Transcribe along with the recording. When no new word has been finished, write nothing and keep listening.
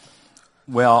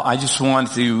Well, I just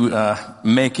want to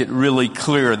make it really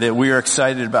clear that we are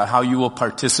excited about how you will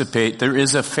participate. There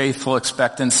is a faithful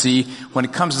expectancy. When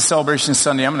it comes to Celebration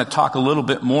Sunday, I'm going to talk a little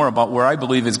bit more about where I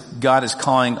believe God is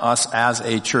calling us as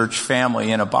a church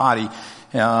family and a body,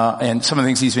 and some of the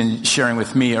things he's been sharing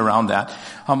with me around that.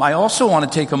 I also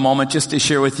want to take a moment just to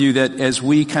share with you that as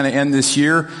we kind of end this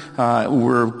year,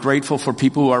 we're grateful for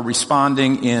people who are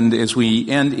responding, and as we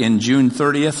end in June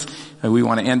 30th, we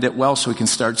want to end it well so we can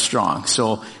start strong.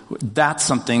 So that's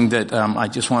something that I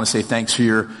just want to say thanks for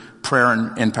your prayer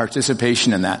and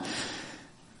participation in that.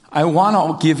 I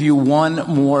want to give you one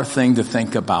more thing to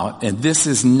think about, and this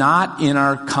is not in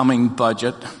our coming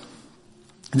budget.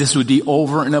 This would be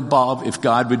over and above if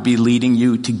God would be leading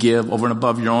you to give over and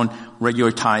above your own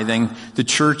regular tithing. The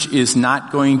church is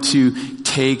not going to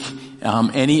take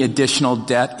any additional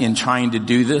debt in trying to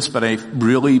do this, but I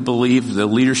really believe the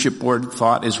leadership board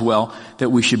thought as well that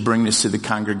we should bring this to the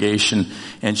congregation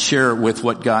and share it with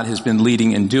what God has been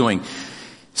leading and doing.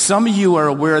 Some of you are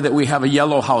aware that we have a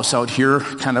yellow house out here,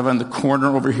 kind of on the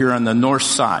corner over here on the north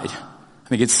side. I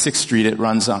think it's 6th Street it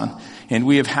runs on. And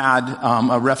we have had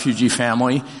a refugee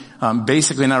family,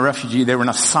 basically not a refugee, they were an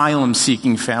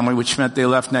asylum-seeking family, which meant they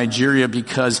left Nigeria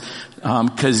because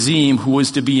Kazim, who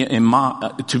was to be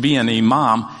an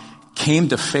imam, came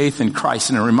to faith in Christ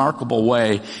in a remarkable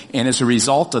way. And as a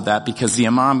result of that, because the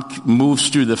imam moves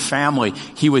through the family,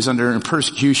 he was under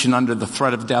persecution, under the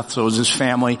threat of death, so was his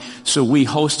family. So we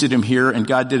hosted him here, and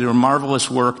God did a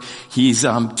marvelous work. He's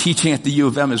teaching at the U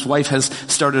of M. His wife has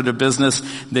started a business.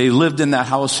 They lived in that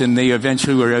house, and they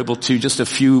eventually were able to, just a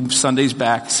few Sundays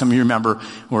back, some of you remember,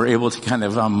 were able to kind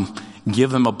of give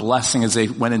them a blessing as they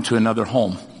went into another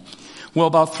home. Well,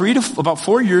 about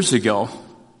 4 years ago,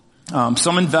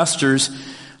 some investors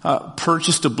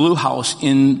purchased a blue house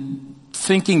in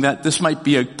thinking that this might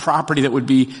be a property that would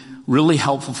be really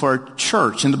helpful for our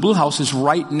church. And the blue house is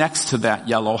right next to that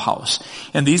yellow house.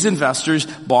 And these investors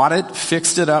bought it,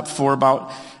 fixed it up for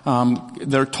about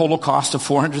their total cost of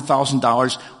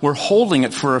 $400,000. We're holding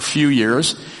it for a few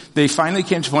years. They finally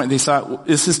came to the point, they thought,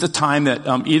 this is the time that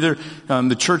either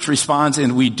the church responds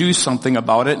and we do something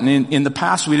about it. And in the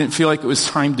past, we didn't feel like it was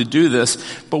time to do this,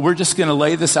 but we're just going to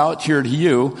lay this out here to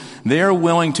you. They are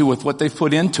willing to, with what they've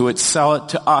put into it, sell it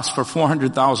to us for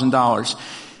 $400,000.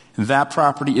 That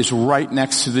property is right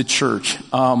next to the church.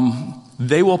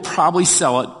 They will probably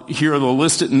sell it here. They'll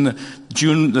list it in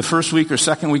the first week or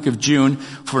second week of June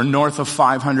for north of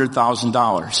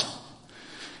 $500,000.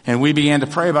 And we began to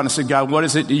pray about it and said, God, what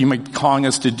is it that you might be calling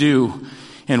us to do?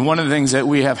 And one of the things that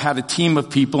we have had a team of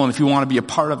people, and if you want to be a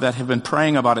part of that, have been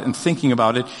praying about it and thinking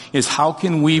about it, is how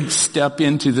can we step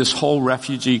into this whole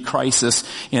refugee crisis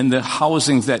and the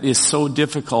housing that is so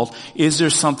difficult? Is there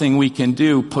something we can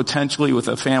do potentially with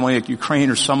a family like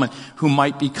Ukraine or someone who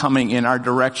might be coming in our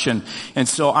direction? And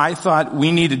so I thought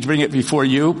we needed to bring it before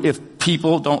you. If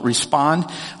people don't respond,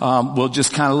 we'll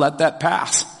just kind of let that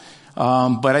pass.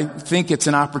 But I think it's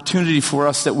an opportunity for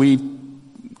us that we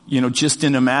just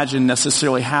didn't imagine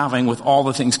necessarily having with all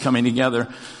the things coming together.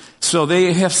 So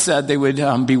they have said they would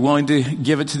be willing to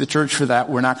give it to the church for that.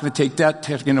 We're not going to take that,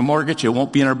 taking a mortgage. It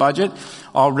won't be in our budget.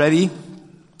 Already,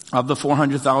 of the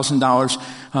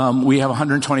 $400,000, we have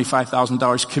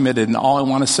 $125,000 committed. And all I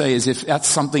want to say is if that's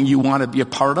something you want to be a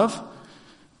part of,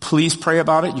 please pray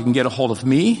about it. You can get a hold of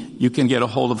me. You can get a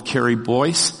hold of Carrie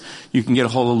Boyce. You can get a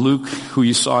hold of Luke, who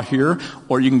you saw here,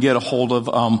 or you can get a hold of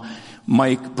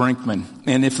Mike Brinkman.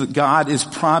 And if God is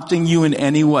prompting you in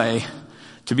any way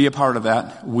to be a part of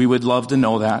that, we would love to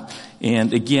know that.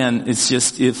 And again, it's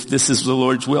just, if this is the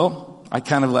Lord's will, I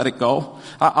kind of let it go.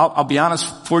 I'll be honest,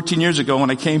 14 years ago when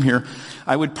I came here,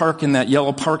 I would park in that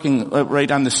yellow parking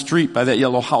right on the street by that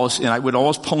yellow house, and I would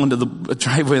always pull into the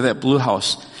driveway of that blue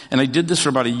house. And I did this for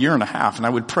about a year and a half, and I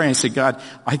would pray and say, God,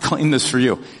 I claim this for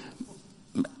you.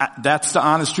 That's the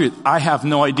honest truth. I have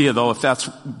no idea, though, if that's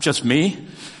just me,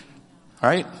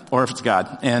 right, or if it's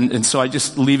God. And so I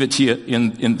just leave it to you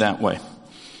in that way.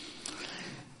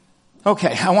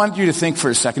 Okay, I want you to think for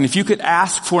a second. If you could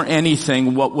ask for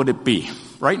anything, what would it be?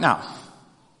 Right now.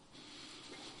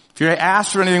 If you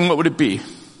asked for anything, what would it be?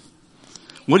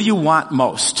 What do you want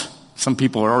most? Some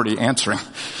people are already answering.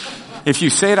 If you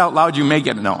say it out loud, you may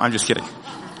get it. No, I'm just kidding.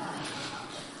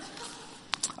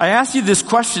 I asked you this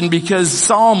question because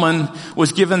Solomon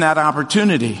was given that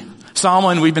opportunity.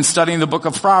 Solomon, we've been studying the book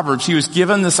of Proverbs. He was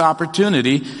given this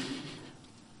opportunity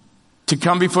to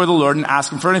come before the Lord and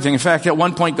ask him for anything. In fact, at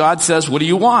one point God says, what do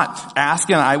you want? Ask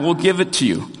and I will give it to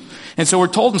you. And so we're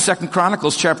told in 2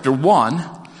 Chronicles chapter 1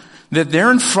 that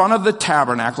there in front of the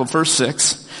tabernacle, verse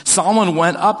 6, Solomon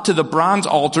went up to the bronze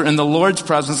altar in the Lord's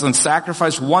presence and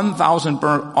sacrificed 1,000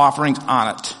 burnt offerings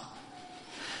on it.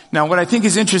 Now, what I think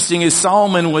is interesting is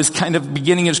Solomon was kind of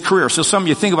beginning his career. So some of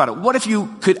you think about it. What if you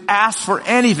could ask for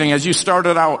anything as you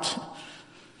started out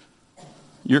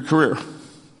your career?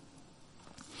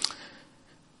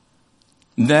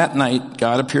 That night,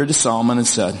 God appeared to Solomon and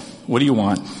said, what do you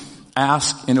want?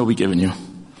 Ask and it will be given you.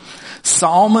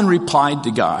 Solomon replied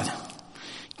to God,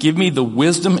 give me the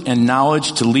wisdom and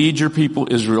knowledge to lead your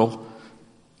people Israel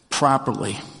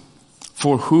properly.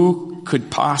 For who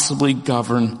could possibly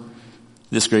govern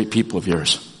this great people of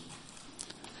yours?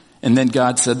 And then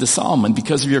God said to Solomon,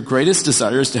 because of your greatest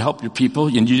desire is to help your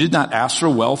people, and you did not ask for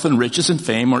wealth and riches and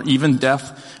fame or even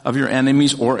death of your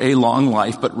enemies or a long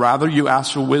life, but rather you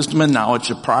asked for wisdom and knowledge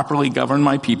to properly govern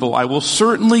my people, I will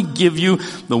certainly give you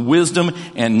the wisdom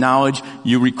and knowledge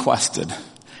you requested.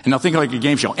 And now think like a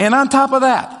game show. And on top of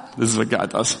that, this is what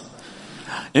God does.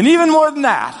 And even more than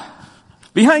that,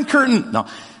 behind curtain, no.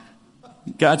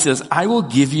 God says, I will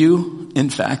give you, in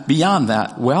fact, beyond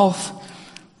that, wealth,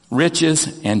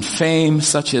 riches, and fame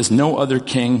such as no other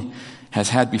king has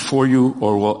had before you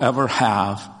or will ever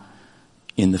have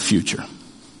in the future.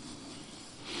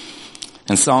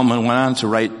 And Solomon went on to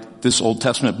write this Old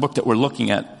Testament book that we're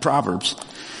looking at, Proverbs.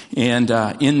 And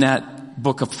in that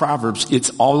book of Proverbs,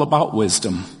 it's all about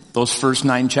wisdom, those first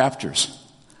 9 chapters.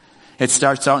 It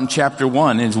starts out in chapter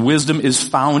 1, and wisdom is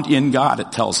found in God,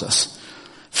 it tells us.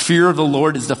 Fear of the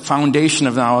Lord is the foundation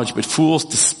of knowledge, but fools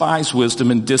despise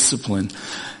wisdom and discipline.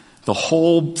 The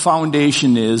whole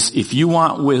foundation is, if you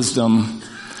want wisdom,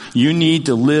 you need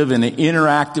to live in an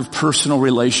interactive personal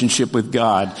relationship with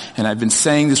God. And I've been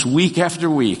saying this week after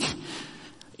week.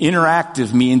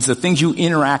 Interactive means the things you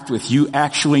interact with, you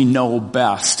actually know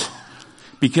best.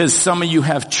 Because some of you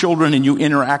have children and you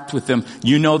interact with them,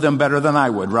 you know them better than I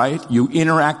would, right? You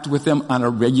interact with them on a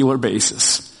regular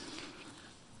basis.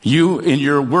 You, in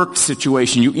your work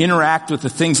situation, you interact with the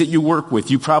things that you work with.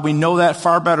 You probably know that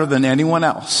far better than anyone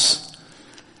else.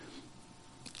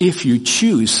 If you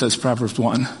choose, says Proverbs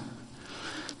 1,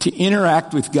 to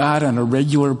interact with God on a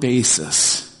regular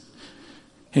basis,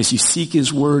 as you seek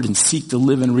His Word and seek to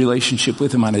live in relationship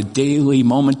with Him on a daily,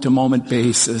 moment-to-moment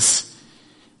basis,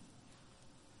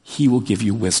 He will give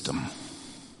you wisdom.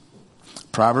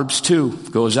 Proverbs 2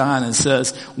 goes on and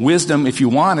says, wisdom, if you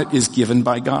want it, is given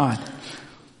by God.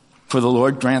 For the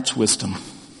Lord grants wisdom.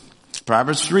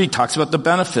 Proverbs 3 talks about the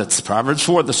benefits. Proverbs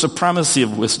 4, the supremacy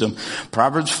of wisdom.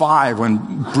 Proverbs 5,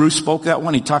 when Bruce spoke that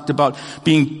one, he talked about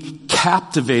being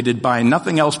captivated by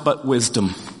nothing else but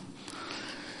wisdom.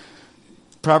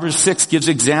 Proverbs 6 gives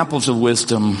examples of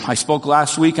wisdom. I spoke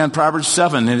last week on Proverbs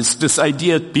 7, and it's this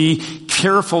idea, be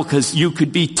careful because you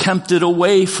could be tempted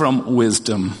away from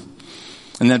wisdom.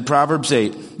 And then Proverbs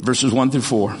 8, verses 1 through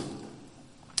 4.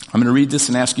 I'm going to read this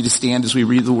and ask you to stand as we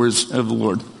read the words of the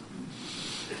Lord.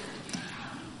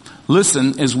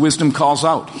 Listen as wisdom calls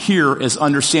out. Hear as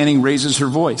understanding raises her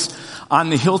voice. On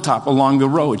the hilltop along the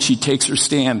road, she takes her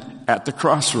stand at the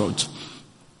crossroads.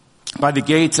 By the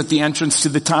gates at the entrance to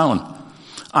the town.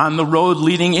 On the road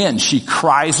leading in, she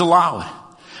cries aloud.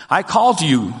 I call to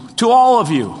you, to all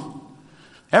of you.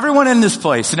 Everyone in this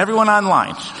place and everyone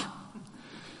online.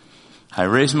 I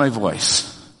raise my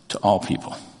voice to all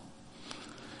people.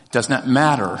 It does not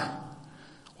matter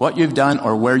what you've done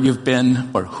or where you've been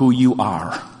or who you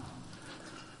are.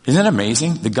 Isn't it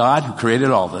amazing? The God who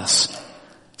created all this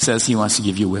says He wants to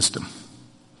give you wisdom.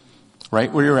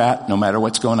 Right where you're at, no matter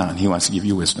what's going on, He wants to give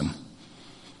you wisdom.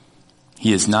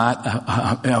 He is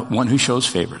not one who shows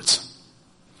favorites.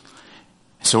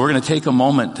 So we're going to take a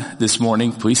moment this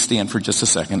morning. Please stand for just a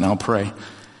second and I'll pray.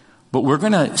 But we're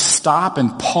going to stop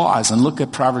and pause and look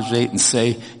at Proverbs 8 and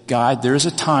say, God, there is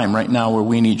a time right now where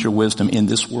we need your wisdom in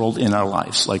this world, in our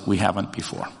lives, like we haven't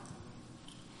before.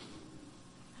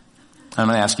 I'm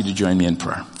going to ask you to join me in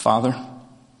prayer. Father,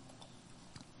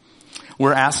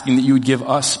 we're asking that you would give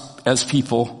us as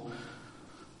people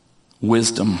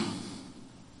wisdom.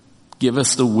 Give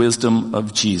us the wisdom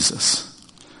of Jesus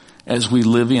as we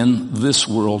live in this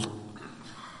world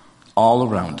all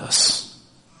around us.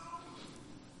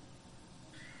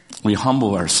 We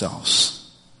humble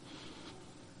ourselves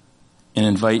and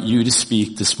invite you to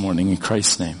speak this morning in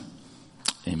Christ's name.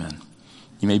 Amen.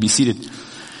 You may be seated.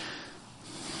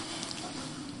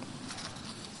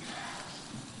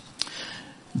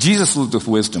 Jesus lived with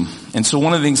wisdom. And so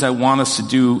one of the things I want us to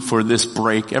do for this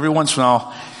break, every once in a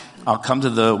while, I'll come to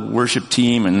the worship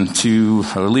team and to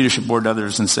our leadership board,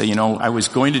 others, and say, I was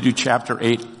going to do chapter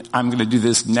 8. I'm going to do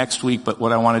this next week, but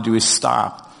what I want to do is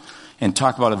stop and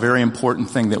talk about a very important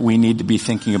thing that we need to be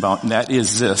thinking about, and that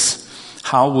is this.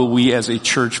 How will we as a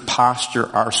church posture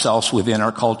ourselves within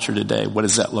our culture today? What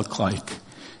does that look like?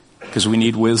 Because we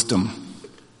need wisdom.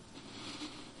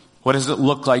 What does it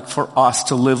look like for us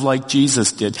to live like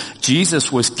Jesus did?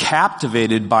 Jesus was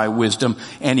captivated by wisdom,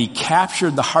 and he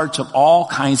captured the hearts of all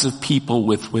kinds of people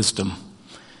with wisdom.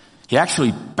 He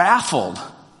actually baffled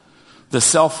the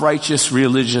self-righteous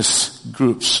religious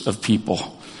groups of people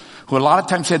who a lot of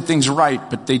times had things right,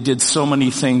 but they did so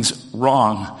many things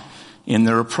wrong in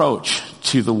their approach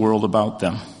to the world about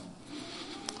them.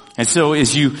 And so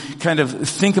as you kind of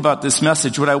think about this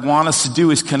message, what I want us to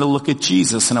do is kind of look at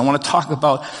Jesus. And I want to talk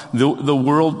about the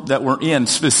world that we're in,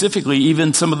 specifically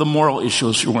even some of the moral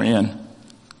issues we're in.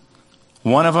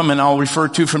 One of them, and I'll refer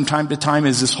to from time to time,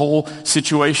 is this whole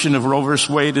situation of Roe versus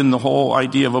Wade and the whole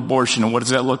idea of abortion. And what does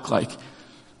that look like?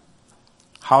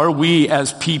 How are we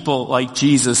as people like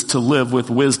Jesus to live with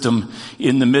wisdom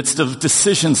in the midst of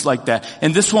decisions like that?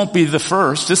 And this won't be the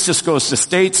first. This just goes to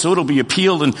states, so it'll be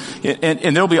appealed, and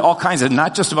there'll be all kinds of,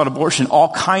 not just about abortion,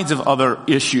 all kinds of other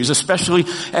issues, especially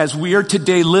as we are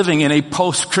today living in a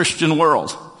post-Christian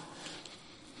world.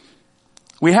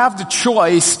 We have the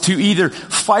choice to either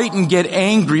fight and get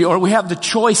angry, or we have the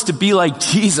choice to be like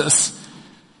Jesus,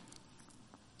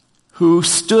 who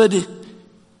stood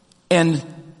and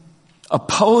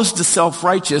opposed the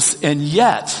self-righteous and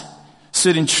yet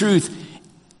stood in truth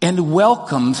and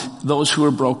welcomed those who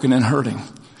were broken and hurting.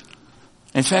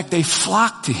 In fact, they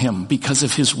flocked to him because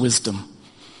of his wisdom.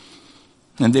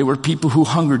 And they were people who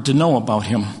hungered to know about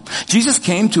him. Jesus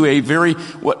came to a very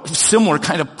similar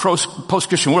kind of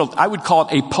post-Christian world. I would call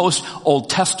it a post-Old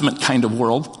Testament kind of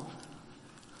world.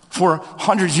 For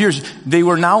hundreds of years, they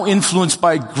were now influenced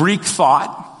by Greek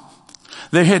thought.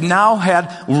 They had now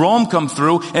had Rome come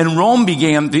through, and Rome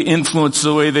began to influence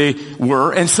the way they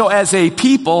were. And so as a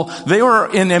people, they were,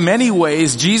 in many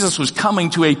ways, Jesus was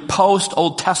coming to a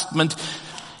post-Old Testament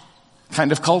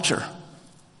kind of culture.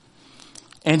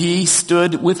 And he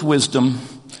stood with wisdom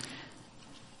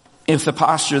in the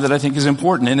posture that I think is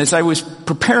important. And as I was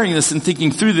preparing this and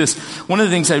thinking through this, one of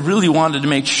the things I really wanted to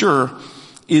make sure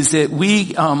is that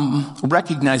we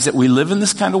recognize that we live in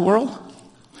this kind of world.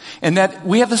 And that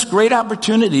we have this great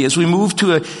opportunity as we move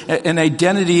to an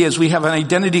identity, as we have an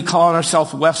identity calling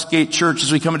ourselves Westgate Church,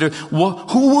 as we come into,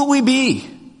 who will we be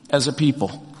as a people?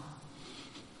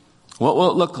 What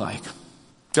will it look like?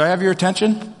 Do I have your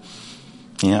attention?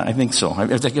 Yeah, I think so. I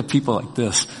have to get people like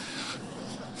this.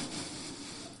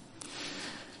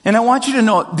 And I want you to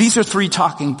know, these are 3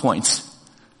 talking points.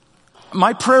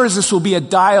 My prayer is this will be a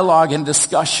dialogue and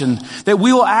discussion, that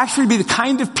we will actually be the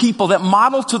kind of people that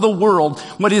model to the world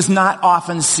what is not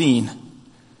often seen,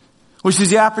 which is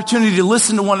the opportunity to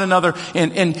listen to one another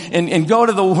and go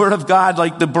to the Word of God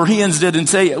like the Bereans did and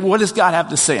say, what does God have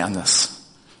to say on this?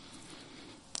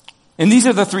 And these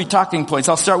are the 3 talking points.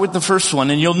 I'll start with the first one,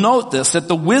 and you'll note this, that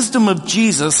the wisdom of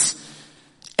Jesus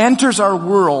enters our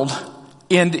world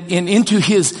and into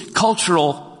his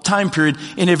cultural time period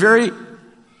in a very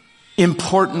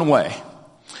important way.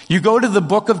 You go to the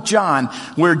book of John,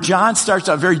 where John starts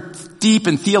out very deep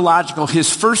and theological.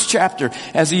 His first chapter,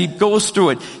 as he goes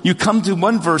through it, you come to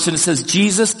one verse and it says,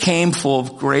 Jesus came full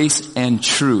of grace and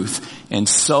truth, and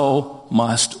so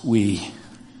must we.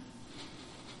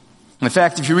 In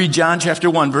fact, if you read John chapter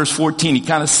 1, verse 14, he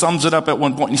kind of sums it up at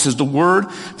one point. He says, the Word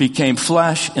became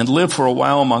flesh and lived for a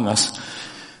while among us.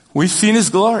 We've seen his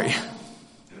glory,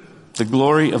 the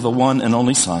glory of the one and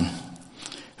only Son,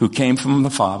 who came from the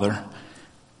Father.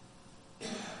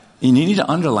 And you need to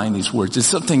underline these words. It's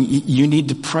something you need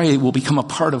to pray will become a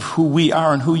part of who we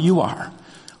are and who you are.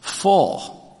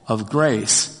 Full of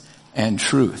grace and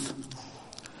truth.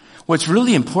 What's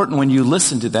really important when you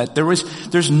listen to that,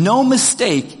 there's no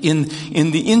mistake in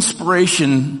the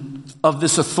inspiration of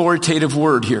this authoritative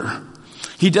word here.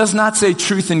 He does not say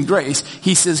truth and grace.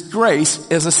 He says grace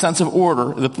as a sense of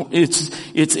order.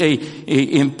 It's a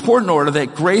important order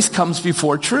that grace comes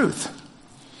before truth.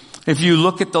 If you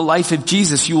look at the life of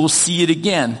Jesus, you will see it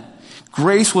again.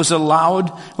 Grace was allowed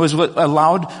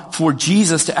for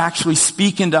Jesus to actually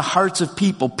speak into hearts of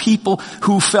people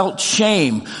who felt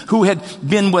shame, who had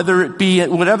been, whether it be,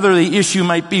 whatever the issue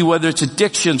might be, whether it's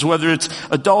addictions, whether it's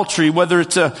adultery, whether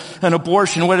it's an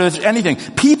abortion, whether it's anything.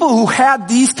 People who had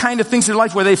these kind of things in their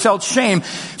life where they felt shame,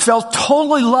 felt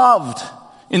totally loved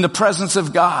in the presence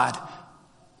of God.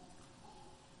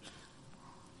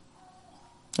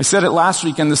 I said it last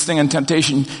week in this thing on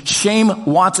temptation. Shame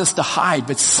wants us to hide,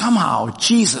 but somehow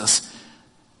Jesus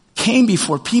came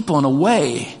before people in a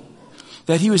way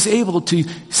that he was able to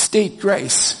state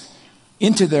grace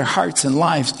into their hearts and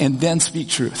lives and then speak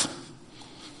truth.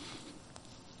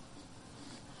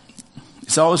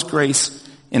 It's always grace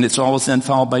And it's always then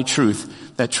followed by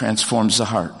truth that transforms the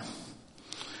heart.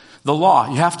 The law,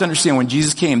 you have to understand when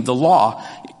Jesus came, the law,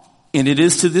 and it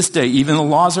is to this day, even the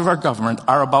laws of our government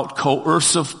are about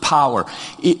coercive power.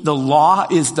 The law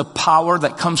is the power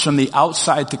that comes from the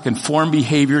outside to conform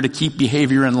behavior, to keep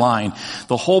behavior in line.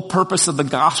 The whole purpose of the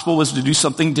gospel was to do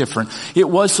something different. It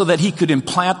was so that he could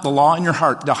implant the law in your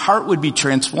heart. The heart would be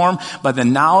transformed by the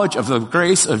knowledge of the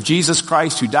grace of Jesus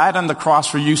Christ who died on the cross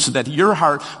for you, so that your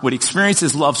heart would experience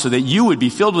his love, so that you would be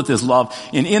filled with his love.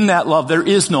 And in that love there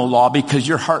is no law, because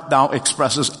your heart now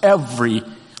expresses every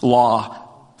law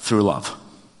through love.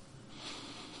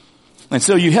 And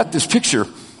so you have this picture.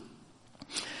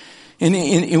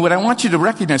 And what I want you to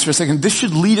recognize for a second, this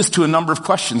should lead us to a number of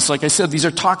questions. Like I said, these are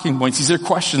talking points. These are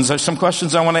questions. There's some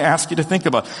questions I want to ask you to think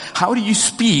about. How do you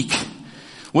speak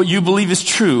what you believe is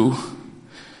true?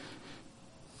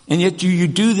 And yet do you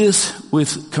do this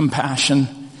with compassion?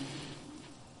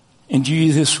 And do you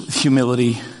do this with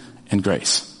humility and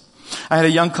grace? I had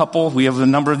a young couple, we have a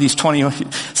number of these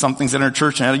 20-somethings in our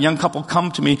church, and I had a young couple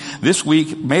come to me this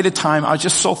week, made a time. I was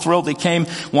just so thrilled they came,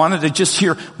 wanted to just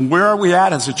hear, where are we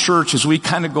at as a church as we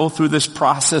kind of go through this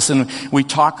process and we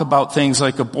talk about things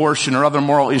like abortion or other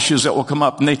moral issues that will come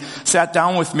up. And they sat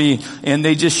down with me and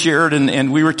they just shared,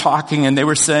 and we were talking, and they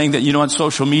were saying that, on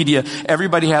social media,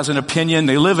 everybody has an opinion.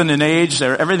 They live in an age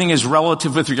where everything is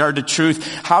relative with regard to truth.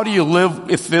 How do you live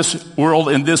with this world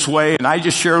in this way? And I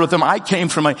just shared with them, I came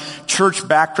from a church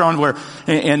background where,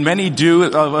 and many do,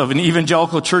 of an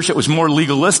evangelical church that was more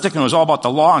legalistic, and it was all about the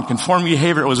law and conforming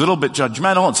behavior. It was a little bit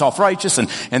judgmental and self-righteous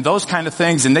and those kind of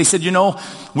things. And they said,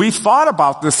 we thought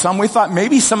about this some. We thought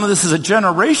maybe some of this is a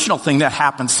generational thing that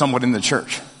happens somewhat in the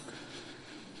church.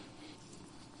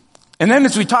 And then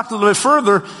as we talked a little bit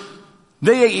further,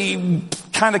 they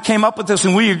kind of came up with this,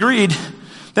 and we agreed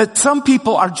that some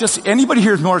people are just, anybody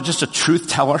here is more just a truth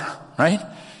teller, right?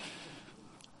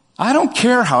 I don't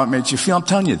care how it makes you feel. I'm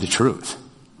telling you the truth.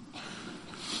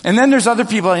 And then there's other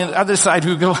people on the other side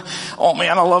who go, oh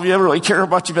man, I love you. I really care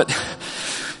about you, but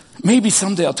maybe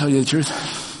someday I'll tell you the truth.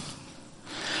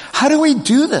 How do we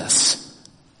do this?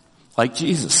 Like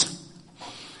Jesus.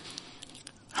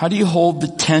 How do you hold the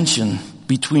tension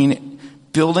between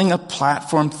building a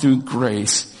platform through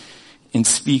grace and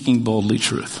speaking boldly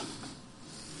truth?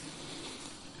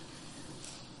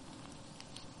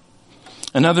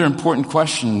 Another important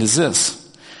question is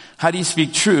this: how do you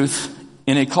speak truth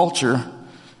in a culture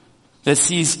that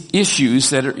sees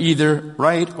issues that are either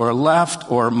right or left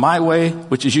or my way,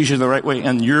 which is usually the right way,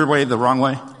 and your way, the wrong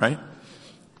way, right?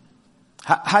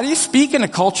 How do you speak in a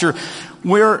culture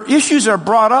where issues are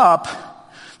brought up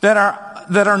that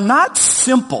are not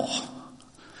simple,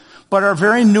 but are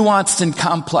very nuanced and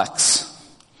complex?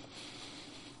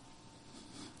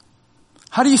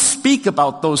 How do you speak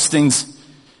about those things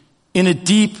in a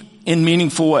deep and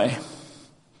meaningful way?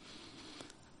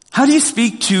 How do you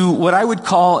speak to what I would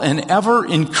call an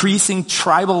ever-increasing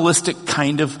tribalistic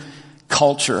kind of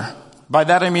culture? By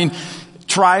that I mean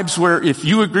tribes where if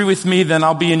you agree with me, then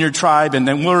I'll be in your tribe, and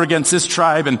then we're against this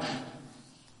tribe, and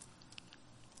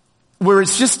where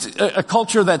it's just a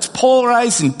culture that's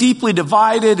polarized and deeply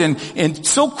divided and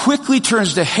so quickly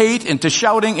turns to hate and to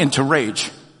shouting and to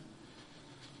rage.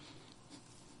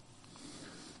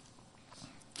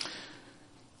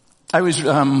 I was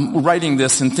writing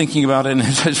this and thinking about it, and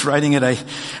as I was writing it, I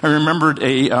remembered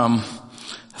a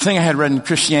thing I had read in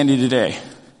Christianity Today.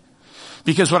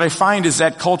 Because what I find is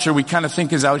that culture we kind of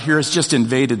think is out here has just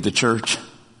invaded the church.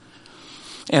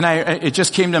 And it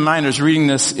just came to mind. I was reading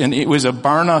this, and it was a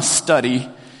Barna study.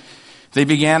 They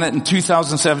began it in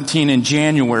 2017 in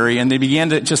January, and they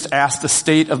began to just ask the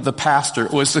state of the pastor.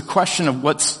 It was the question of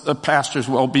what's a pastor's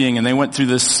well-being, and they went through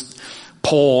this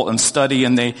poll and study,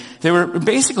 and they were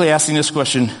basically asking this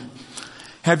question: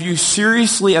 have you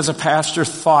seriously as a pastor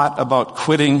thought about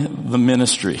quitting the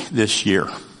ministry this year?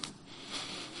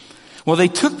 Well, they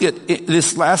took it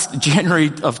this last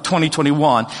January of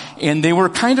 2021, and they were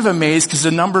kind of amazed because the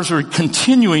numbers were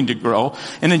continuing to grow.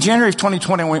 And in January of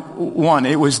 2021,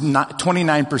 it was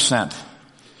 29%.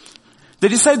 They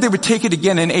decided they would take it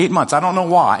again in 8 months. I don't know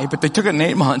why, but they took it in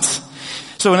 8 months.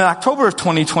 So in October of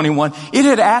 2021, it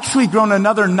had actually grown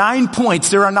another 9 points.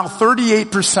 There are now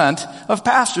 38% of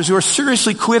pastors who are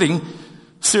seriously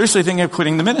thinking of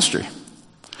quitting the ministry.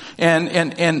 And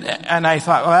I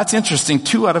thought, well, that's interesting.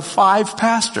 2 out of 5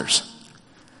 pastors.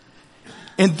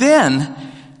 And then,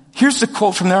 here's the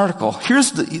quote from the article.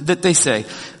 That they say,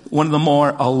 one of the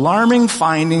more alarming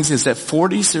findings is that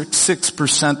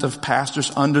 46% of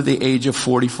pastors under the age of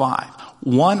 45,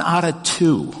 1 out of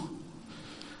 2,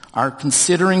 are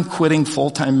considering quitting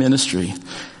full-time ministry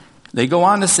They go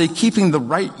on to say, keeping the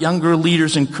right younger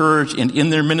leaders encouraged and in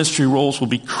their ministry roles will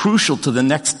be crucial to the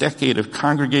next decade of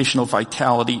congregational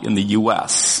vitality in the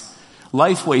U.S.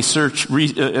 Lifeway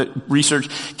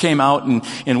research came out,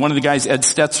 and one of the guys, Ed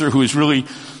Stetzer, who is really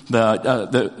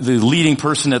the leading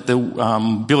person at the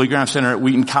Billy Graham Center at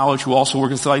Wheaton College, who also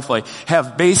works with Lifeway,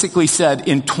 have basically said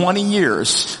in 20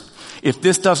 years, if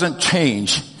this doesn't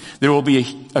change, there will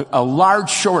be a large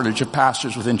shortage of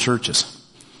pastors within churches.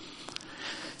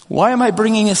 Why am I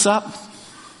bringing this up?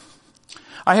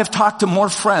 I have talked to more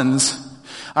friends.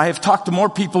 I have talked to more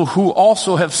people who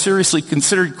also have seriously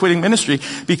considered quitting ministry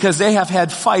because they have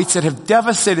had fights that have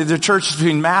devastated their churches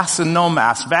between masks and no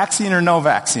masks, vaccine or no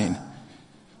vaccine.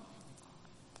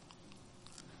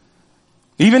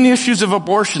 Even the issues of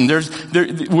abortion,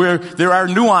 where there are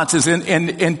nuances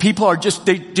and people are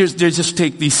they just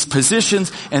take these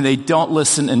positions and they don't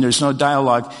listen and there's no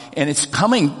dialogue and it's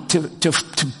coming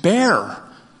to bear.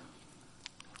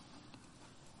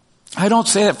 I don't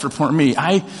say that for me.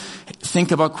 I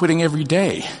think about quitting every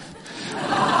day.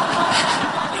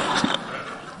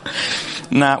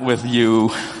 Not with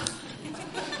you.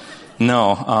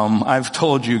 No, I've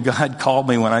told you, God called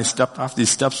me when I stepped off these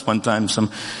steps one time,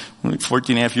 14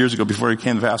 and a half years ago before I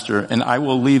became the pastor, and I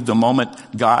will leave the moment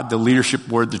God, the leadership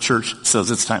board, the church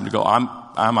says it's time to go. I'm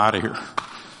out of here.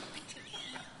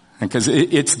 Because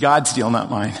it's God's deal, not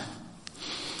mine.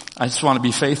 I just want to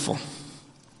be faithful.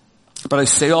 But I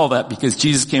say all that because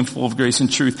Jesus came full of grace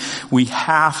and truth. We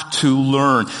have to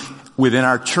learn within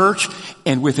our church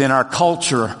and within our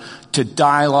culture to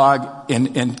dialogue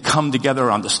and come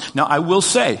together on this. Now, I will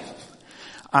say,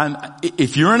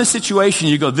 if you're in a situation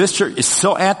you go, this church is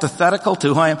so antithetical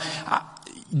to who I am,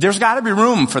 there's got to be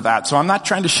room for that. So I'm not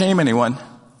trying to shame anyone.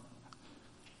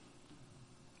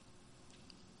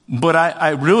 But I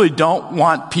really don't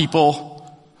want people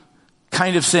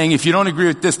kind of saying, if you don't agree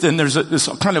with this, then there's this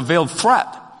kind of veiled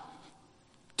threat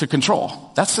to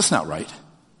control. That's just not right.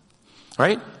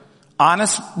 Right?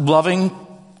 Honest, loving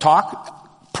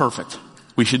talk, perfect.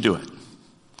 We should do it.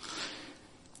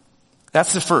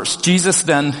 That's the first. Jesus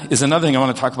then is another thing I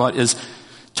want to talk about, is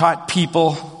taught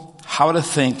people how to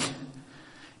think,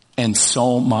 and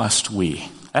so must we.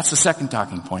 That's the second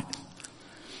talking point.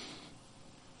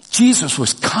 Jesus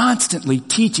was constantly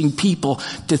teaching people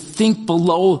to think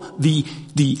below the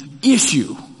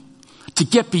issue, to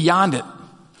get beyond it.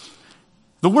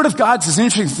 The Word of God is an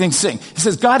interesting thing. It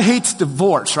says God hates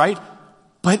divorce, right?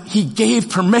 But He gave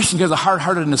permission because of the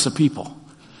hard-heartedness of people.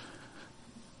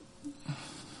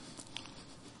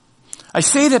 I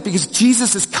say that because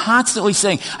Jesus is constantly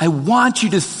saying, I want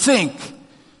you to think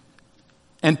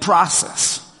and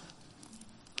process.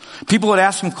 People would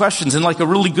ask him questions, and like a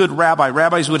really good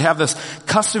rabbis would have this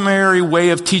customary way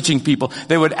of teaching people.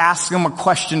 They would ask them a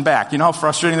question back. You know how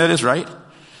frustrating that is, right?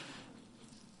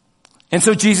 And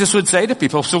so Jesus would say to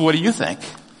people, so what do you think?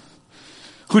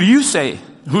 Who do you say?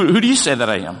 Who do you say that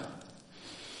I am?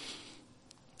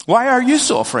 Why are you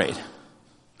so afraid?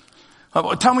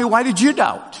 Tell me, why did you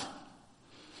doubt?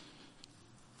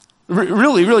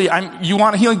 Really, you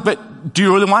want a healing, but do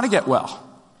you really want to get well?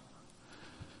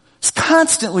 It's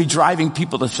constantly driving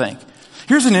people to think.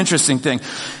 Here's an interesting thing.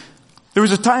 There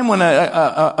was a time when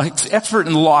an expert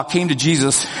in the law came to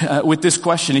Jesus with this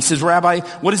question. He says, Rabbi,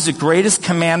 what is the greatest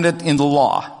commandment in the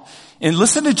law? And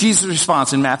listen to Jesus'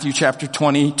 response in Matthew chapter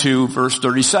 22, verse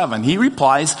 37. He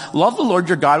replies, love the Lord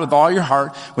your God with all your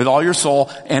heart, with all your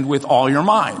soul, and with all your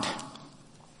mind.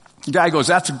 The guy goes,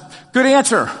 that's a good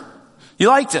answer. He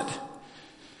liked it.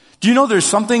 Do you know there's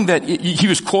something that he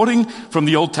was quoting from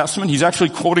the Old Testament? He's actually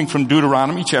quoting from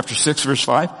Deuteronomy chapter 6, verse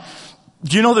 5.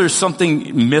 Do you know there's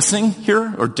something missing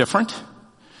here or different?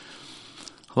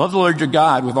 Love the Lord your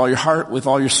God with all your heart, with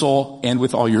all your soul, and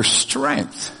with all your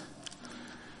strength.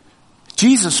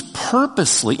 Jesus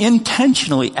purposely,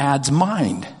 intentionally adds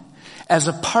mind as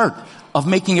a part of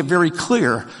making it very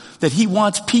clear that he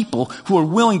wants people who are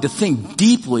willing to think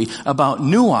deeply about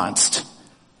nuanced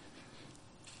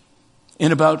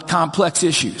and about complex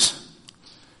issues.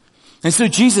 And so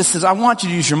Jesus says, I want you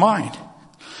to use your mind.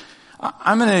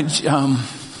 I'm going to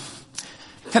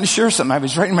kind of share something. I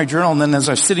was writing my journal, and then as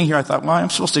I was sitting here, I thought, well, I'm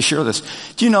supposed to share this.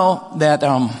 Do you know that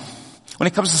when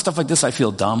it comes to stuff like this, I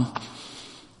feel dumb?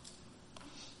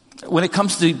 When it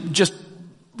comes to just,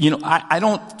 I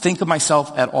don't think of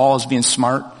myself at all as being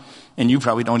smart, and you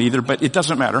probably don't either, but it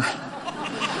doesn't matter.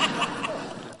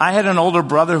 I had an older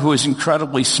brother who was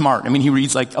incredibly smart. I mean, he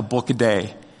reads like a book a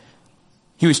day.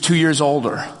 He was 2 years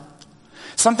older.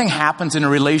 Something happens in a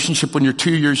relationship when you're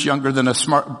 2 years younger than a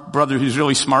smart brother who's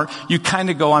really smart. You kind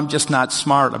of go, I'm just not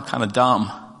smart. I'm kind of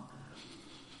dumb.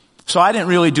 So I didn't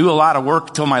really do a lot of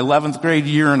work till my 11th grade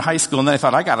year in high school, and then I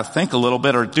thought, I got to think a little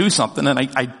bit or do something, and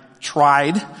I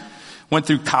tried, went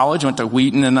through college, went to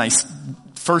Wheaton, and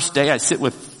first day I sit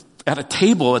at a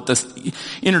table at this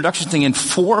introduction thing, and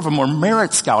 4 of them were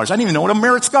merit scholars. I didn't even know what a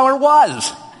merit scholar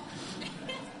was.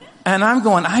 And I'm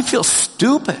going, I feel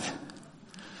stupid.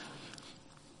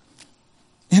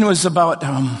 And it was about,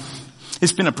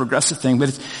 it's been a progressive thing, but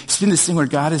it's been this thing where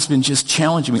God has been just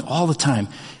challenging me all the time.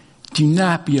 Do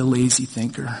not be a lazy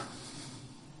thinker.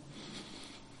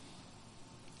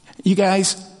 You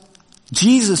guys,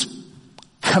 Jesus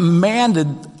commanded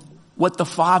what the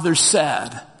Father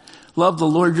said. Love the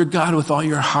Lord your God with all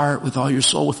your heart, with all your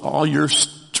soul, with all your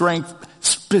strength,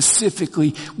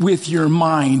 specifically with your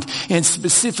mind, and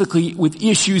specifically with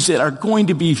issues that are going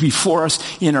to be before us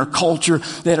in our culture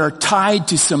that are tied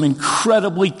to some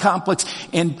incredibly complex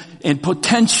and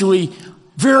potentially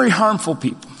very harmful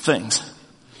things.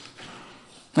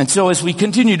 And so as we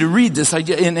continue to read this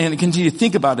and continue to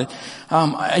think about it,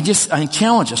 I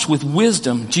challenge us with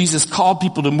wisdom. Jesus called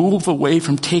people to move away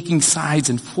from taking sides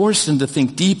and force them to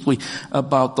think deeply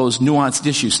about those nuanced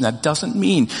issues. And that doesn't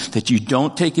mean that you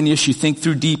don't take an issue, think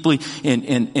through deeply,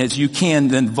 and as you can,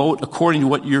 then vote according to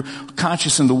what your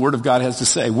conscience and the Word of God has to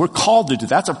say. We're called to do.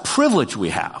 That's a privilege we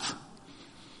have.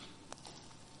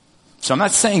 So I'm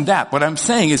not saying that. What I'm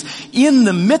saying is, in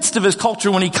the midst of his culture,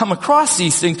 when he come across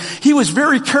these things, he was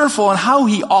very careful on how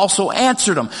he also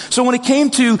answered them. So when it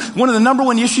came to one of the number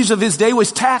one issues of his day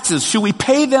was taxes. Should we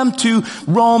pay them to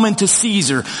Rome and to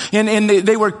Caesar? And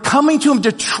they were coming to him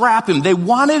to trap him. They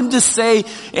wanted him to say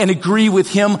and agree with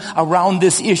him around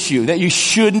this issue, that you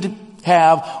shouldn't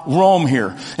have Rome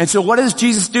here. And so what does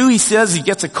Jesus do? He says, he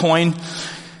gets a coin,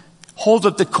 holds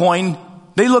up the coin.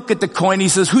 They look at the coin. He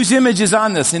says, whose image is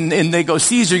on this? And they go,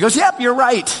 Caesar. He goes, yep, you're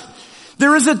right.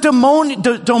 There is a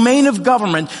domain of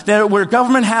government where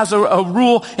government has a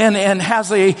rule and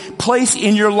has a place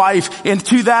in your life. And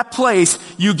to that place,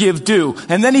 you give due.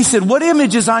 And then he said, what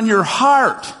image is on your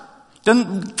heart?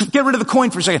 Get rid of the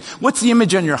coin for a second. What's the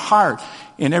image on your heart?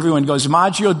 And everyone goes,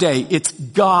 Imago Dei. It's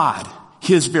God,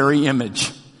 his very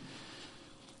image.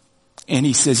 And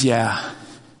he says, yeah,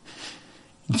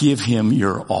 give him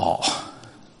your all.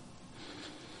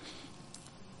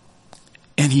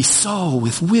 And he so,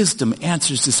 with wisdom,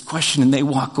 answers this question, and they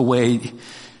walk away,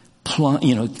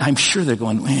 I'm sure they're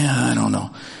going, I don't know.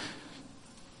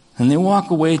 And they walk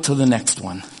away to the next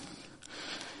one.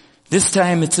 This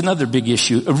time it's another big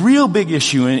issue, a real big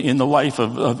issue in the life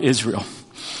of Israel.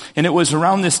 And it was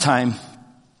around this time,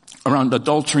 around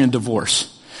adultery and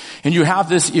divorce. And you have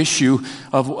this issue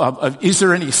of is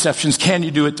there any exceptions? Can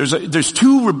you do it? There's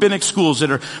 2 rabbinic schools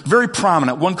that are very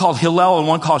prominent, one called Hillel and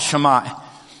one called Shammai.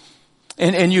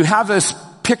 And you have this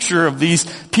picture of these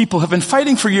people who have been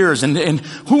fighting for years, and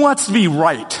who wants to be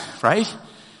right?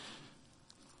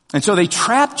 And so they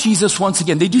trap Jesus once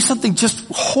again. They do something just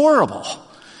horrible.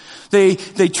 They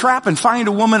trap and find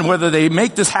a woman, whether they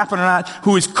make this happen or not,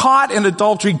 who is caught in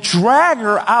adultery, drag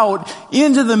her out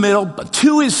into the middle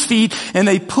to his feet, and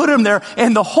they put him there.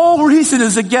 And the whole reason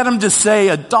is to get him to say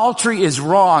adultery is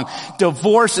wrong,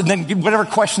 divorce, and then whatever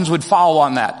questions would follow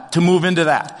on that, to move into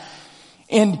that.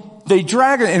 And they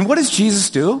drag her, and what does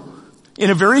Jesus do? In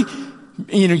a very,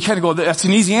 you kind of go, that's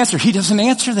an easy answer. He doesn't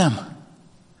answer them.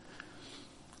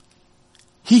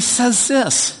 He says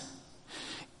this,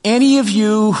 any of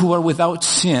you who are without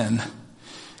sin,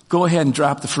 go ahead and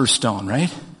drop the first stone,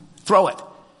 right? Throw it.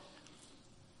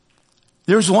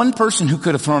 There's one person who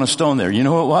could have thrown a stone there. You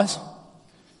know who it was?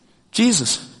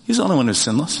 Jesus. He's the only one who's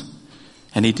sinless.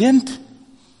 And he didn't.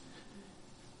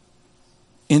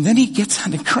 And then he gets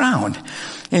on the ground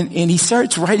and he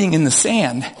starts writing in the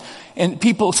sand. And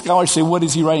scholars say, what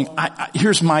is he writing?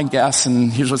 Here's my guess, and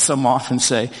here's what some often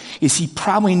say, is he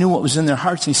probably knew what was in their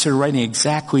hearts, and he started writing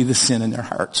exactly the sin in their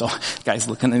heart. So the guy's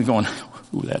looking and going,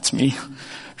 ooh, that's me.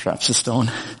 Drops a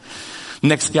stone.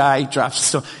 Next guy drops a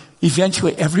stone.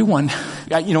 Eventually everyone,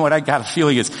 you know what I got a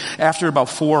feeling is, after about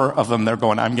 4 of them, they're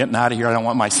going, I'm getting out of here. I don't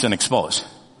want my sin exposed.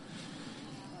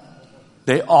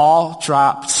 They all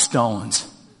dropped stones.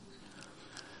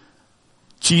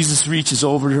 Jesus reaches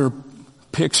over to her,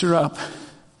 picks her up,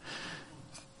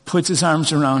 puts his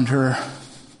arms around her,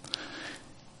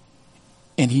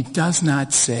 and he does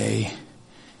not say,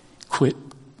 quit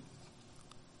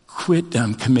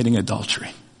committing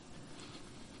adultery.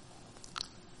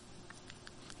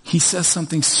 He says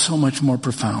something so much more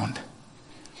profound.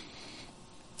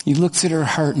 He looks at her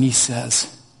heart and he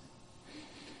says,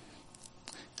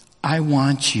 I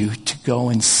want you to go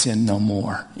and sin no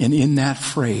more. And in that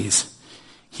phrase,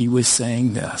 he was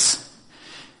saying this.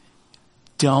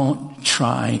 Don't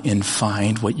try and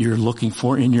find what you're looking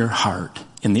for in your heart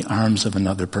in the arms of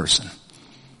another person.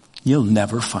 You'll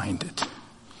never find it.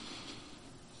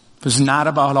 It's not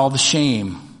about all the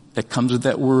shame that comes with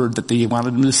that word that they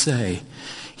wanted him to say.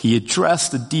 He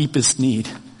addressed the deepest need.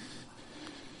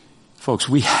 Folks,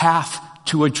 we have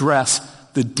to address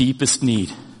the deepest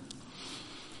need.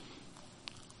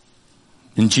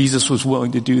 And Jesus was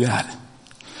willing to do that.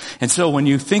 And so when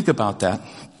you think about that,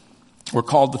 we're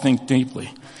called to think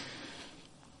deeply.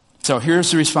 So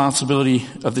here's the responsibility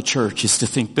of the church, is to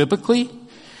think biblically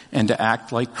and to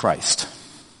act like Christ.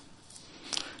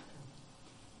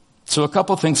 So a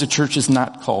couple of things the church is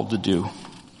not called to do.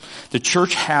 The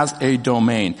church has a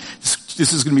domain.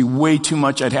 This is going to be way too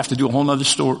much. I'd have to do a whole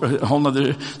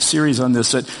nother series on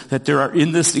this. That there are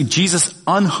in this, Jesus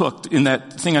unhooked in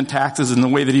that thing on taxes and the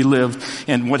way that he lived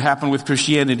and what happened with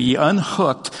Christianity. He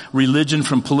unhooked religion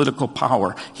from political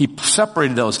power. He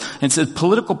separated those and said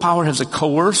political power has a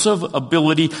coercive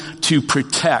ability to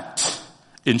protect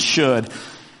and should.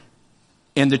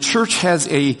 And the church has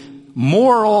a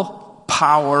moral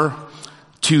power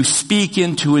to speak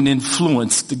into and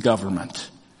influence the government.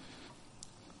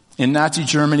 In Nazi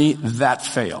Germany, that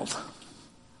failed.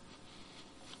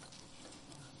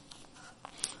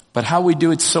 But how we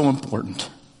do it's so important.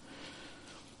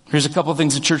 Here's a couple of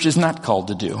things the church is not called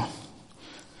to do.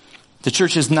 The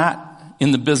church is not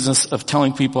in the business of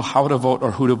telling people how to vote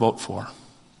or who to vote for.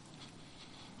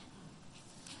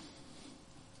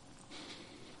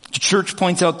 The church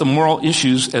points out the moral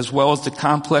issues as well as the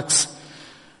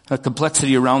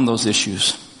complexity around those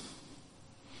issues.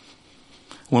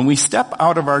 When we step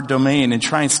out of our domain and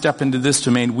try and step into this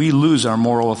domain, we lose our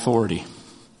moral authority.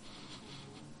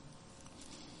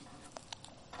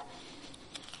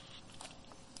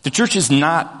 The church is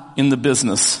not in the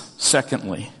business,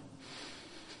 secondly,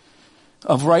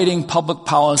 of writing public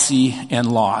policy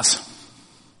and laws.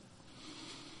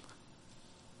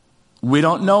 We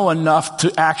don't know enough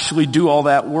to actually do all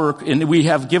that work, and we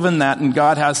have given that, and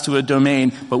God has to a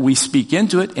domain, but we speak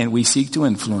into it and we seek to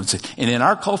influence it. And in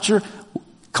our culture,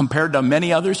 compared to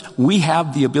many others, we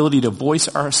have the ability to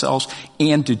voice ourselves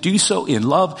and to do so in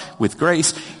love, with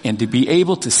grace, and to be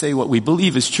able to say what we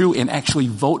believe is true and actually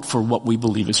vote for what we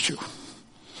believe is true.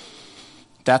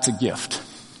 That's a gift.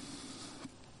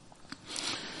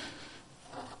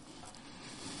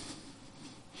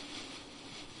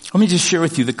 Let me just share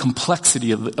with you the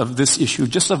complexity of this issue,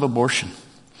 just of abortion.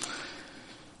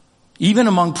 Even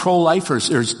among pro-lifers,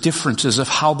 there's differences of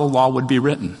how the law would be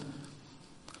written.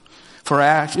 For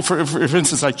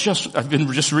instance, I've been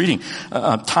just reading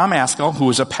Tom Askell, who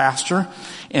is a pastor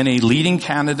and a leading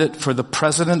candidate for the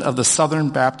president of the Southern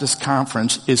Baptist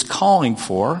Conference, is calling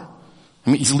for,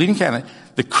 he's a leading candidate,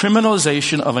 the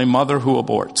criminalization of a mother who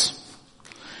aborts.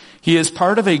 He is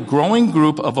part of a growing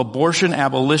group of abortion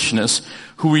abolitionists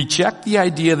who reject the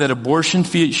idea that abortion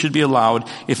should be allowed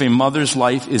if a mother's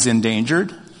life is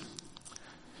endangered,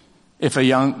 if a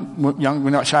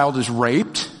young child is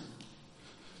raped,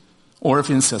 or if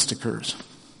incest occurs.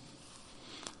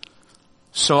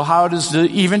 So how does the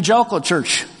evangelical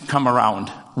church come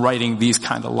around writing these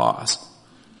kind of laws?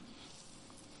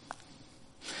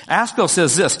 Askell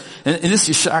says this, and this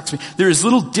just shocks me. There is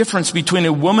little difference between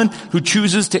a woman who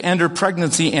chooses to end her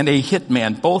pregnancy and a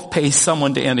hitman. Both pay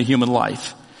someone to end a human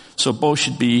life. So both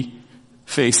should be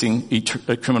facing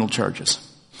criminal charges.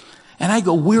 And I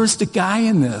go, where's the guy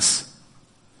in this?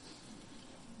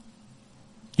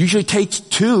 Usually takes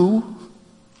two.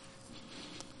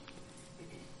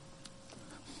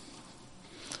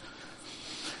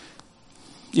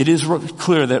 It is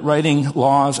clear that writing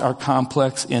laws are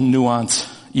complex and nuanced,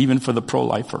 even for the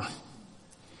pro-lifer.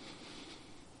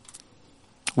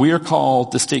 We are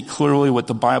called to state clearly what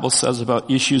the Bible says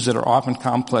about issues that are often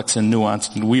complex and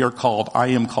nuanced, and I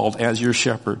am called as your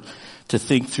shepherd to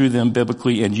think through them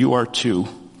biblically, and you are too.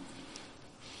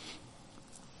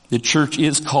 The church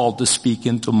is called to speak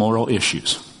into moral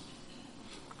issues.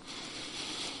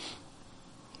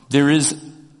 There is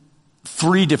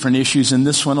 3 different issues in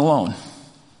this one alone.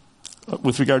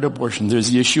 With regard to abortion, there's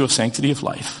the issue of sanctity of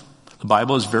life. The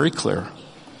Bible is very clear.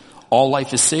 All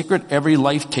life is sacred. Every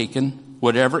life taken,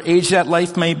 whatever age that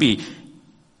life may be,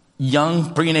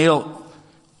 young, prenatal,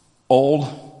 old,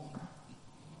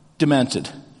 demented.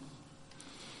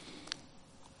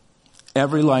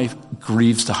 Every life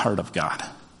grieves the heart of God.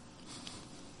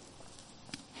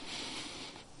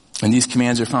 And these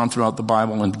commands are found throughout the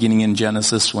Bible, and beginning in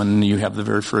Genesis when you have the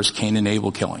very first Cain and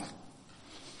Abel killing.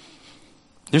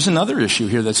 There's another issue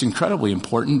here that's incredibly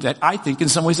important that I think in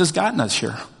some ways has gotten us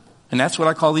here. And that's what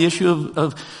I call the issue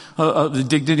of the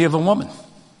dignity of a woman.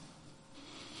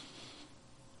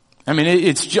 I mean,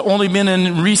 it's only been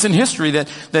in recent history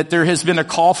that there has been a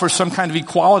call for some kind of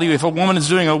equality. If a woman is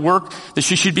doing a work, that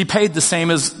she should be paid the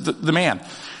same as the man.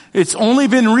 It's only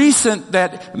been recent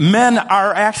that men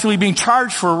are actually being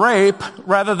charged for rape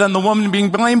rather than the woman being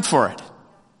blamed for it.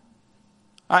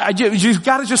 You've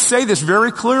got to just say this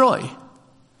very clearly.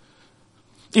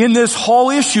 In this whole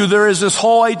issue, there is this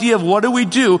whole idea of what do we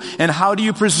do and how do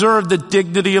you preserve the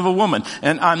dignity of a woman?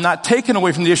 And I'm not taking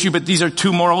away from the issue, but these are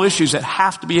two moral issues that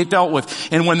have to be dealt with.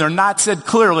 And when they're not said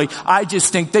clearly, I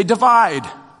just think they divide.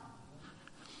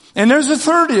 And there's a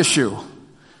third issue.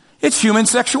 It's human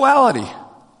sexuality.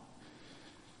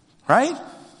 Right?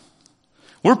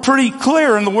 We're pretty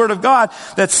clear in the Word of God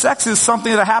that sex is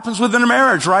something that happens within a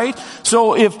marriage, right?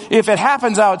 So if it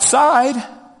happens outside,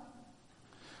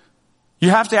 you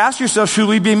have to ask yourself, should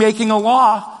we be making a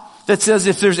law that says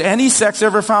if there's any sex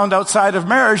ever found outside of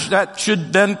marriage, that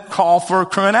should then call for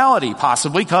criminality,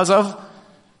 possibly because of,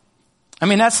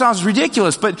 that sounds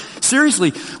ridiculous, but seriously,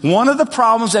 one of the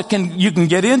problems that you can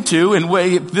get into, and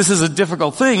this is a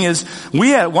difficult thing, is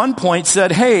we at one point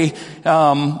said, hey,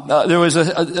 there was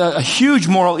a huge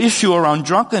moral issue around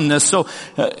drunkenness, so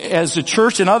as the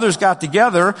church and others got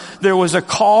together, there was a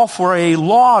call for a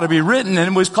law to be written,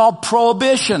 and it was called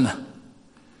prohibition.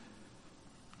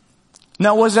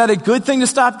 Now, was that a good thing to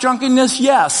stop drunkenness?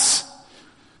 Yes.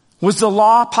 Was the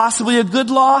law possibly a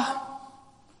good law?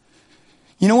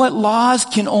 You know what? Laws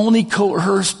can only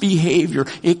coerce behavior.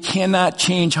 It cannot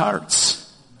change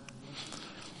hearts.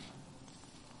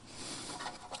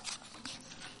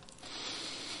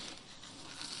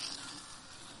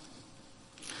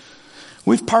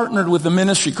 We've partnered with a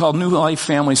ministry called New Life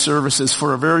Family Services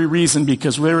for a very reason,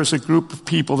 because there is a group of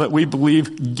people that we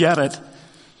believe get it,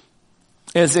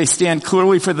 as they stand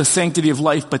clearly for the sanctity of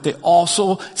life, but they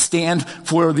also stand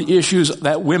for the issues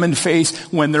that women face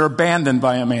when they're abandoned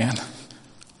by a man.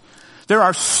 There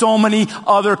are so many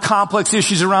other complex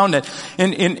issues around it.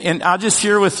 And I'll just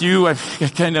share with you, I'm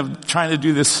kind of trying to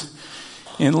do this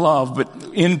in love, but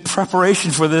in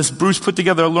preparation for this, Bruce put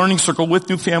together a learning circle with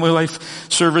New Family Life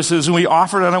Services, and we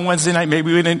offered it on Wednesday night.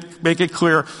 Maybe we didn't make it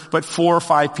clear, but 4 or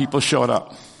 5 people showed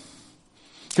up.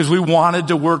 Because we wanted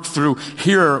to work through,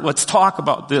 here, let's talk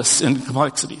about this in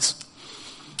complexities.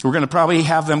 We're going to probably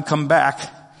have them come back,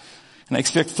 and I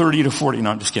expect 30 to 40.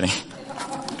 No, I'm just kidding.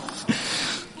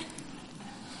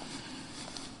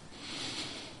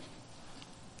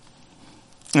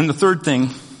 And the third thing,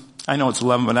 I know it's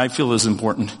 11, but I feel is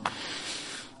important.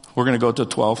 We're going to go to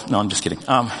 12. No, I'm just kidding.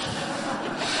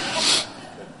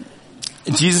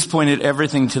 Jesus pointed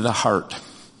everything to the heart,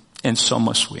 and so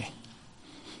must we.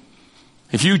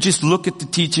 If you just look at the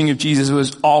teaching of Jesus, it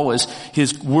was always,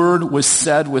 his word was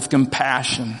said with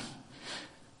compassion.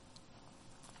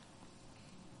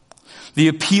 The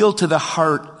appeal to the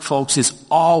heart, folks, is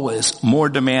always more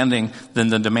demanding than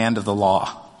the demand of the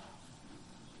law.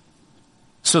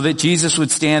 So that Jesus would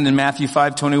stand in Matthew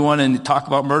 5:21 and talk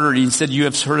about murder. He said, you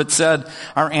have heard it said,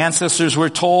 our ancestors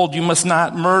were told you must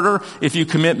not murder. If you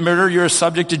commit murder, you're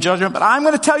subject to judgment. But I'm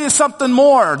going to tell you something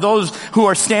more, those who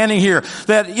are standing here,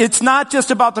 that it's not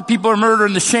just about the people who murder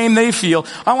and the shame they feel.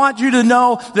 I want you to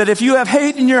know that if you have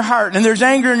hate in your heart and there's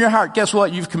anger in your heart, guess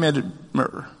what? You've committed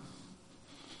murder.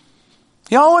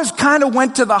 He always kind of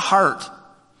went to the heart.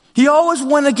 He always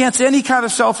went against any kind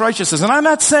of self-righteousness. And I'm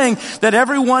not saying that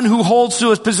everyone who holds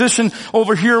to his position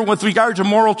over here with regard to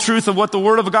moral truth of what the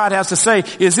Word of God has to say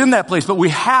is in that place. But we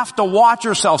have to watch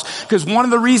ourselves, because one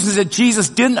of the reasons that Jesus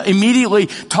didn't immediately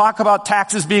talk about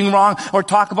taxes being wrong or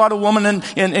talk about a woman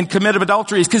and commit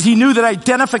adultery is because he knew that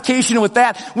identification with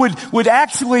that would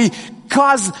actually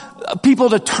cause people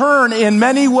to turn in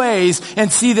many ways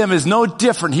and see them as no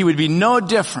different. He would be no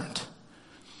different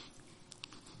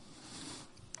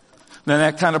than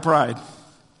that kind of pride.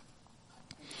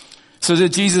 So that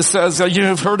Jesus says, you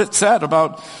have heard it said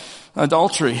about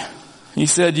adultery. He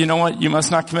said, you know what, you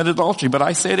must not commit adultery. But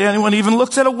I say to anyone who even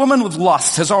looks at a woman with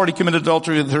lust has already committed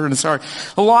adultery with her in his heart.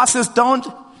 The law says don't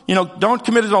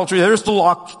commit adultery. There's the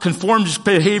law, conforms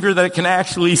behavior that it can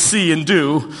actually see and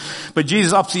do. But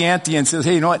Jesus ups the ante and says,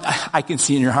 hey, you know what, I can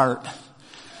see in your heart.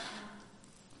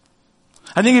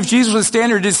 I think if Jesus was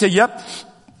standing, he'd say, yep,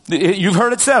 you've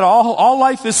heard it said, all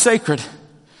life is sacred.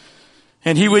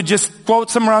 And he would just quote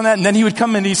somewhere on that, and then he would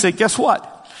come in and he'd say, guess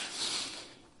what?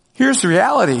 Here's the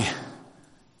reality.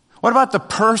 What about the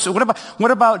person?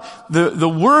 What about the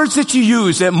words that you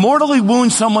use that mortally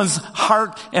wound someone's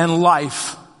heart and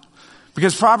life?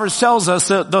 Because Proverbs tells us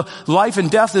that the life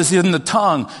and death is in the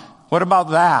tongue. What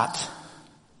about that?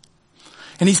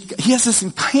 And he has this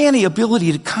uncanny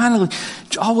ability to kind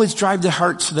of always drive the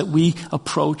heart so that we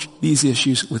approach these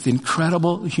issues with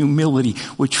incredible humility,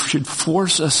 which should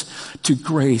force us to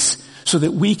grace so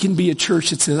that we can be a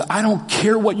church that says, I don't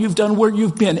care what you've done, where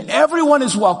you've been. Everyone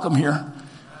is welcome here.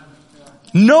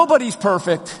 Nobody's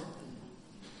perfect.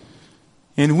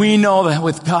 And we know that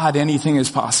with God, anything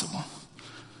is possible.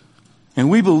 And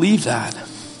we believe that.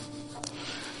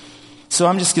 So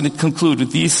I'm just going to conclude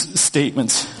with these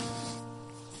statements.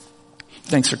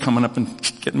 Thanks for coming up and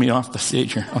getting me off the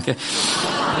stage here. Okay.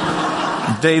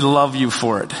 They love you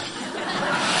for it.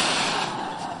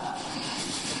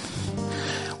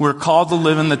 We're called to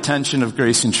live in the tension of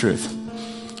grace and truth,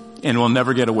 and we'll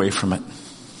never get away from it.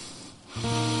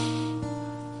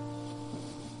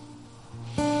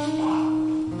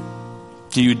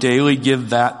 Do you daily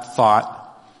give that thought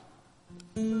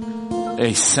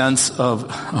a sense of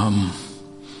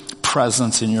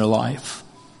presence in your life?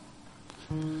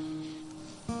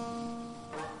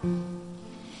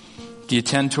 Do you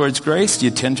tend towards grace? Do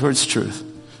you tend towards truth?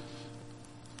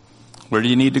 Where do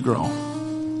you need to grow?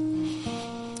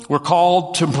 We're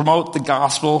called to promote the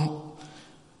gospel,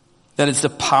 that it's the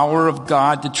power of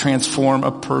God to transform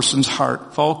a person's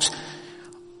heart. Folks,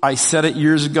 I said it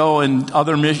years ago, and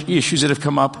other issues that have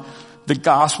come up. The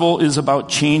gospel is about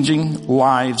changing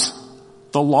lives.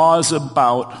 The law is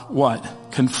about what?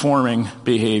 Conforming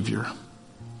behavior.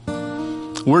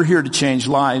 We're here to change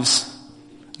lives,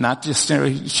 not just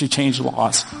to change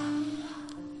laws.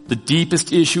 The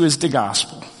deepest issue is the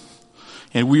gospel.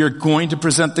 And we are going to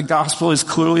present the gospel as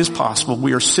clearly as possible.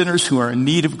 We are sinners who are in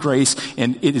need of grace,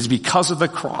 and it is because of the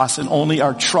cross and only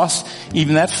our trust,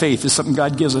 even that faith is something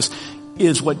God gives us,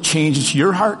 is what changes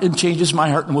your heart and changes my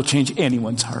heart and will change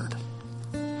anyone's heart.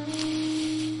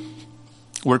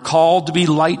 We're called to be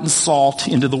light and salt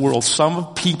into the world.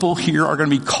 Some people here are going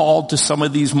to be called to some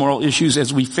of these moral issues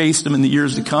as we face them in the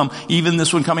years to come, even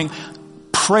this one coming.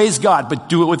 Praise God, but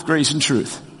do it with grace and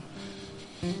truth.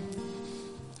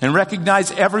 And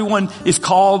recognize everyone is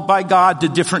called by God to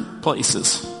different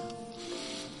places.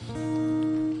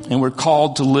 And we're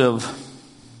called to live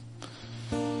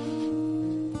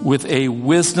with a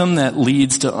wisdom that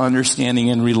leads to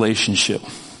understanding and relationship.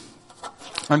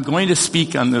 I'm going to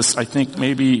speak on this, I think,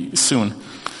 maybe soon.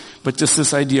 But just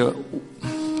this idea,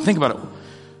 think about it.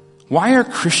 Why are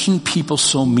Christian people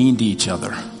so mean to each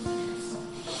other?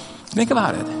 Think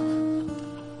about it.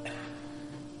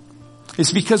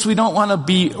 It's because we don't want to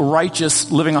be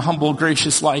righteous, living a humble,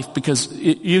 gracious life, because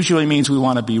it usually means we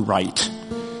want to be right.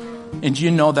 And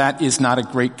you know that is not a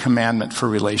great commandment for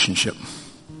relationship.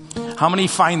 How many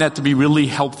find that to be really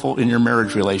helpful in your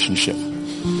marriage relationship?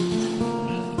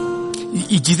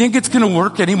 Do you think it's going to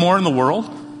work anymore in the world?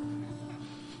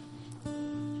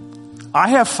 I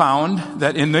have found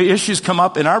that in the issues come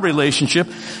up in our relationship,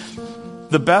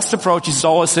 the best approach is to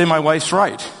always say my wife's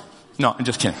right. No, I'm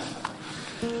just kidding.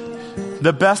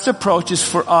 The best approach is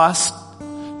for us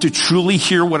to truly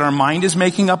hear what our mind is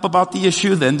making up about the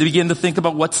issue, then to begin to think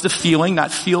about what's the feeling,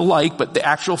 not feel like, but the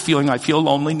actual feeling. I feel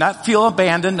lonely, not feel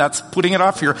abandoned, that's putting it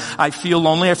off here. I feel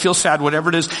lonely, I feel sad, whatever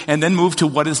it is, and then move to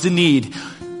what is the need.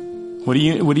 What do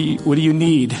you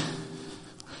need?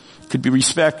 Could be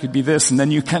respect, could be this, and then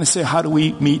you kind of say, how do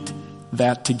we meet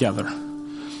that together?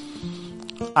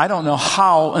 I don't know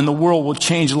how in the world will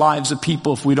change lives of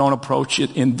people if we don't approach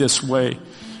it in this way.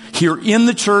 Here in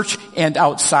the church and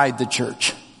outside the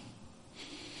church.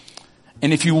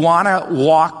 And if you want to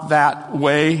walk that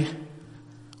way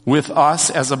with us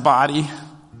as a body,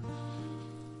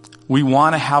 we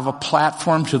want to have a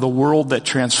platform to the world that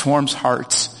transforms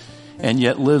hearts and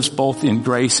yet lives both in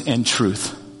grace and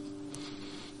truth.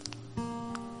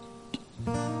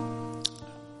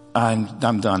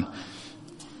 I'm done.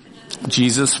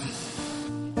 Jesus,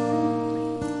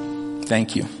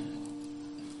 thank you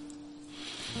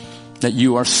that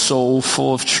you are so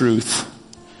full of truth,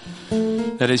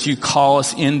 that as you call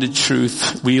us into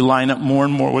truth, we line up more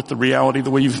and more with the reality the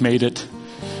way you've made it.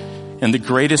 And the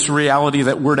greatest reality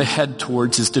that we're to head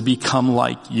towards is to become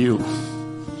like you.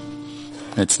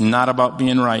 It's not about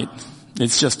being right.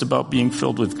 It's just about being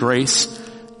filled with grace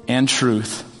and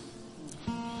truth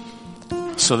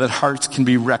so that hearts can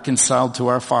be reconciled to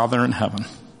our Father in heaven.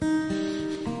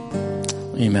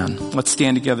 Amen. Let's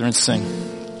stand together and sing.